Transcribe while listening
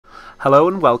Hello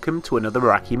and welcome to another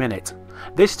Meraki Minute.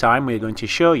 This time we are going to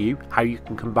show you how you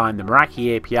can combine the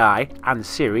Meraki API and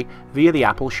Siri via the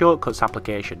Apple Shortcuts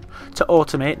application to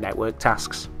automate network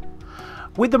tasks.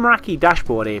 With the Meraki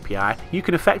Dashboard API, you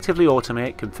can effectively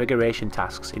automate configuration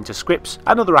tasks into scripts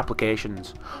and other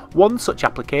applications. One such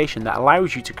application that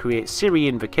allows you to create Siri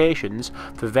invocations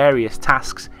for various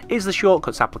tasks is the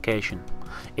Shortcuts application.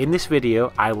 In this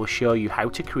video, I will show you how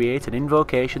to create an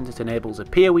invocation that enables a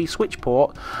PoE switch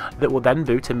port that will then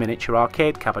boot a miniature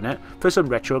arcade cabinet for some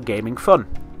retro gaming fun.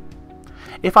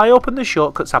 If I open the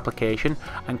Shortcuts application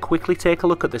and quickly take a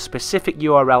look at the specific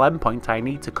URL endpoint I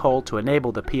need to call to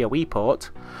enable the PoE port,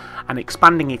 and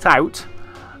expanding it out,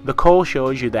 the call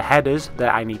shows you the headers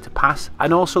that I need to pass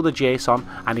and also the JSON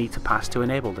I need to pass to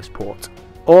enable this port.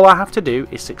 All I have to do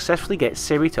is successfully get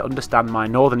Siri to understand my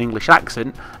Northern English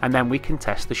accent, and then we can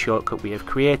test the shortcut we have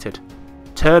created.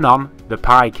 Turn on the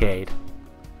Piecade.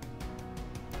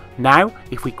 Now,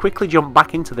 if we quickly jump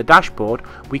back into the dashboard,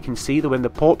 we can see that when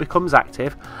the port becomes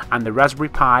active and the Raspberry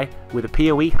Pi with a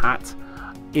PoE hat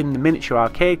in the miniature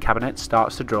arcade cabinet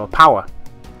starts to draw power.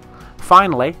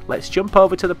 Finally, let's jump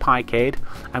over to the Piecade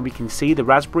and we can see the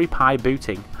Raspberry Pi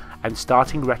booting and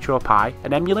starting RetroPie,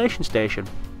 an emulation station.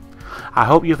 I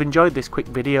hope you've enjoyed this quick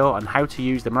video on how to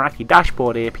use the Meraki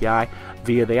Dashboard API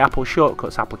via the Apple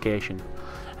Shortcuts application.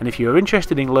 And if you are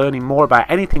interested in learning more about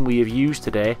anything we have used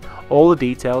today, all the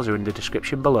details are in the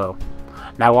description below.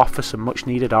 Now off for some much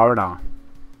needed R&R.